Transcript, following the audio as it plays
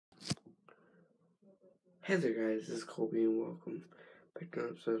Hey there guys, this is Colby and welcome back to an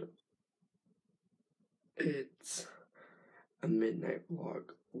episode. It's a midnight vlog.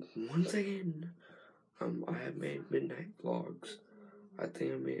 Once again, I have made midnight vlogs. I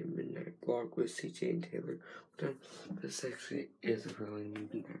think I made a midnight vlog with CJ and Taylor. But this actually is a really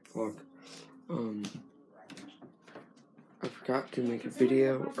midnight vlog. I forgot to make a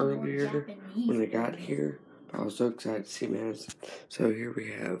video earlier when I got here. But I was so excited to see Madison. So here we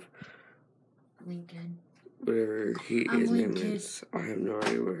have Lincoln. Whatever his name is. I have no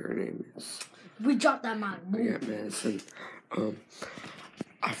idea what her name is. We dropped that mic. I got Madison.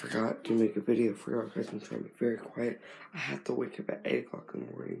 I forgot to make a video for y'all because I'm trying to be very quiet. I have to wake up at 8 o'clock in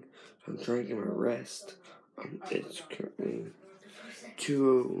the morning, so I'm trying to get my rest. It's currently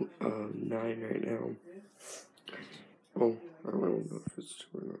 2:09 right now. Oh, I don't know if it's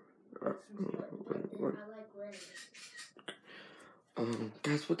 2 or not.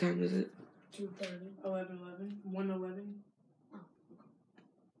 Guys, what time is it? 2:30. 11:11. 1:11. Oh.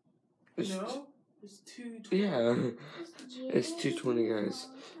 No? It's 2:20. Yeah. It's 2:20, guys.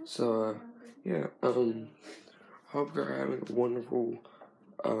 So, yeah. Hope you're having a wonderful,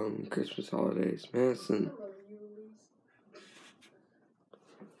 Christmas holidays. Madison.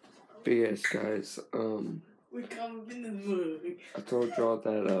 But yes, guys, We come up in the mug. I told y'all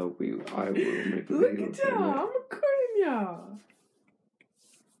that, I will make a Look video. at y'all. I'm recording y'all.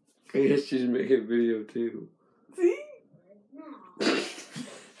 I guess she's making a video too. See?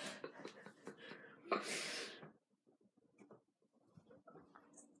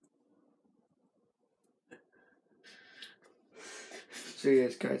 So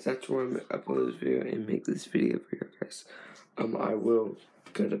yes, guys, that's why I'm gonna upload this video and make this video for you guys. I will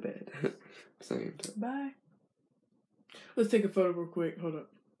go to bed. Bye. Let's take a photo real quick. Hold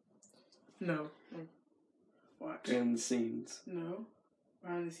up. No. Watch. And the scenes. No.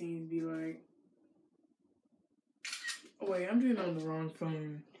 Behind the scenes be like... Oh, wait, I'm doing it on the wrong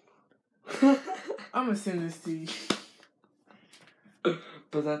phone. I'm gonna send this to you.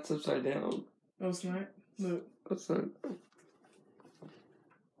 But that's upside down. No, it's not. Look. That's not.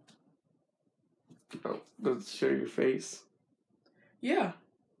 Oh, let's show your face. Yeah.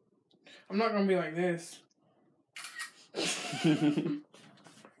 I'm not gonna be like this.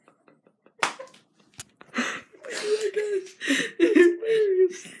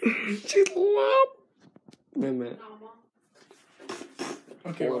 She's lump. Wait a minute.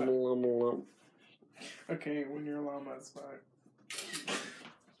 Okay, what? Lump. Okay, when you're a llama, it's fine.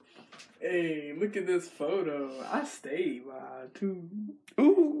 Hey, look at this photo. I stayed by too.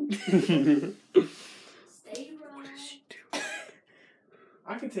 Ooh. Stay What is she doing?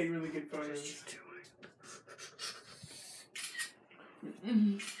 I can take really good What is photos. she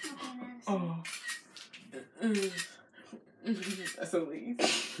doing? Oh. That's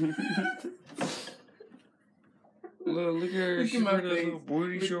Elise. Look at her. Look She's at my wearing those face. little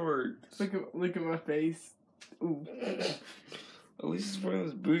booty shorts. Look at my face. Ooh. At least she's wearing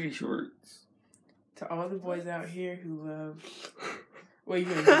those booty shorts. To all the boys out here who love. Well, you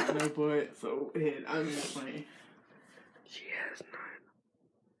ain't got no butt, so I'm just playing. She has none.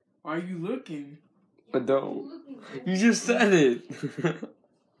 Why are you looking? I don't. You just said it.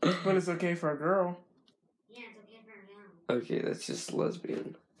 But it's okay for a girl. Yeah, it's okay for now. Okay, that's just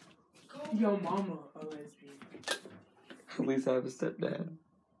lesbian. Yo, mama, a lesbian. At least I have a stepdad.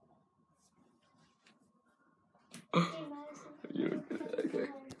 Okay.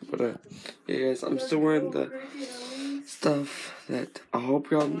 But yeah, guys, I'm still wearing the stuff that I hope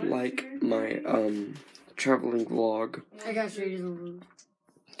y'all like my traveling vlog. I gotta show you something.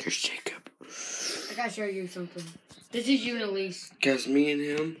 Here's Jacob. I gotta show you something. This is you and Elise. Guys, me and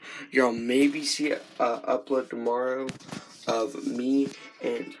him, y'all maybe see upload tomorrow of me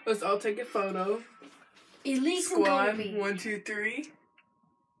and Let's all take a photo. Elise Squad, and Kobe. 1, 2, 3.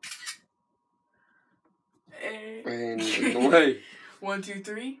 and in the way. 1, 2,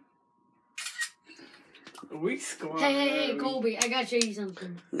 3. We squad. Hey, Colby, I gotta show you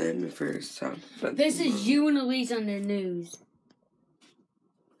something. Let me first talk about This is you and Elise on the news.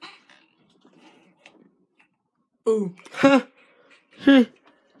 Ooh. Huh. You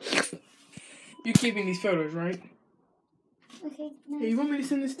keeping these photos, right? Okay. Hey, you want me to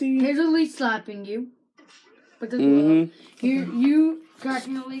send this to you? Here's Elise slapping you. But the here you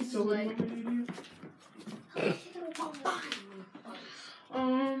cracking Elise's So what do you leg. want me to do?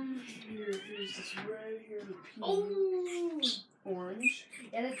 Here's this red, here's the pink, Oh. orange.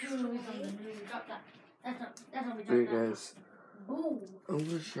 Yeah, that's you and Elise on the news. Drop that. That's how we Hey drop that. guys, Boom. I'm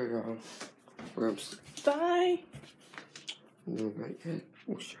gonna show y'all where I'm sleeping. Bye. No, not yet.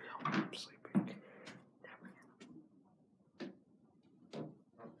 We'll show y'all where I'm sleeping.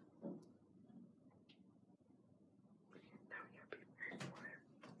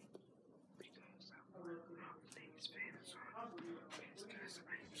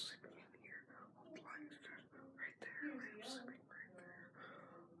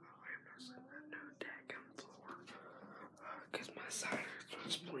 side hurts my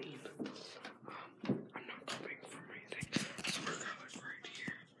spleen. I'm not coming from anything. I swear to God, like right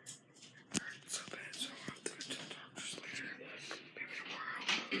here. It hurts so bad, so I'll have to go to the doctor's later. Maybe tomorrow.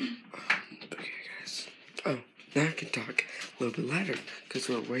 But yeah, guys. Oh, now I can talk a little bit louder because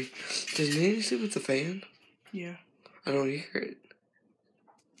we're away. Does Maddie sleep with the fan? Yeah. I don't hear it.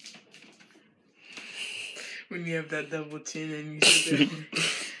 When you have that double chin and you sit there.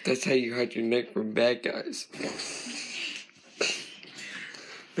 That's how you hide your neck from bad guys.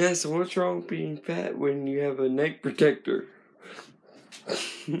 Man, so what's wrong with being fat when you have a neck protector?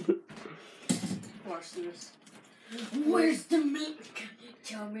 Watch this. Where's the milk?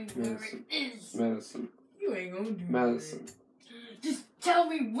 Tell me where it is. Madison. You ain't gonna do Madison. Just tell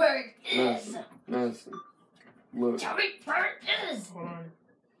me where it is. Madison. Look. Tell me where it is. Hold on.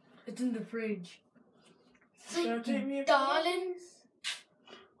 It's in the fridge. Don't take me a Darling.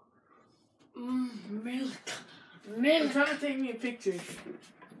 Milk. I'm trying to take me a picture.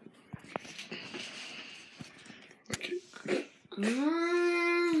 Okay.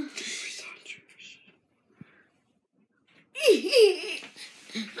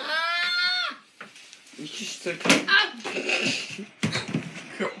 You just took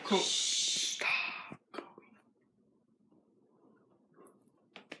Cool. Stop.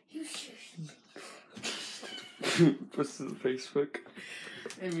 You sure? What's the Facebook?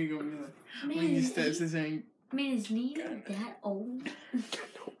 And we gonna be like, when your steps is ain't. Man, is Nina that old?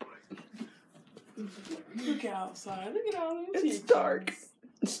 Look outside. Look at all them It's chicks. dark.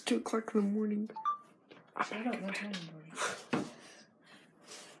 It's 2 o'clock in the morning. Shut up, what time, boy?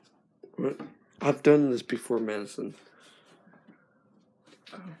 What? I've done this before, Madison.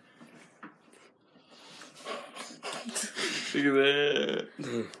 Oh. Look at that.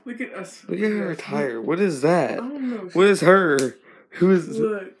 Look at us. Look at her attire. What is that? I don't know. What is her? Who is?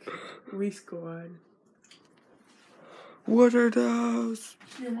 Look, we squad. What are those?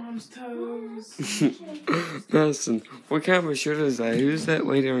 Your mom's toes. Madison, what kind of a shirt is that? Who's that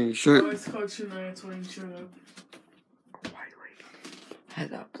lady on your shirt? Oh, it's called Shania Twain. Shut up. A white lady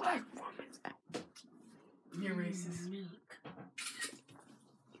had a black woman's. You're racist.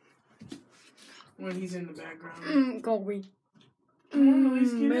 When he's in the background. Goldie. Come on, at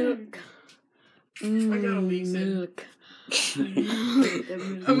least get Milk. I got a lease in. Milk.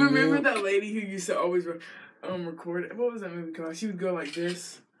 I remember that lady who used to always record it. What was that movie called? She would go like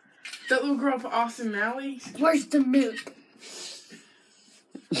this. That little girl from Austin Alley. Where's the milk?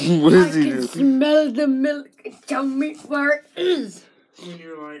 What I is he can doing? smell the milk. Tell me where it is. When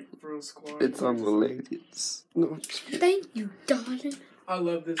you're like real squad. It's on the ladies. No, Thank you, darling. I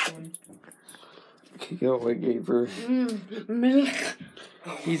love this one. okay, yo, I gave her. Milk.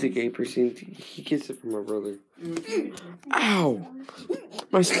 He's a gay person. He gets it from my brother. Ow!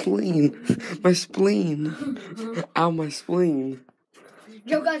 My spleen! My spleen! Ow, my spleen!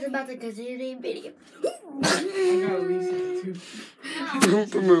 Yo, guys, about to consider a video. I got a lease in it too.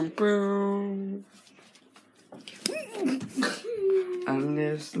 I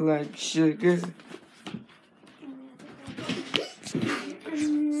lips like sugar.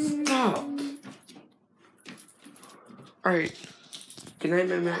 Stop! Alright. Good night,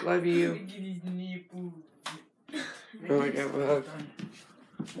 Mehmet. Love you. Oh, I got a hug.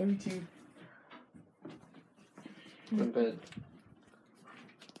 Love you too. My bed.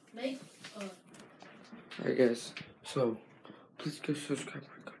 Alright, guys. So, please go subscribe.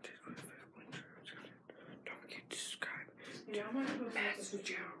 Don't forget to subscribe. Yeah, I'm gonna go That's the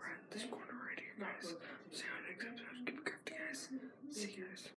channel right in this corner right here, guys. See you next episode. Keep it crafty, guys. See you guys.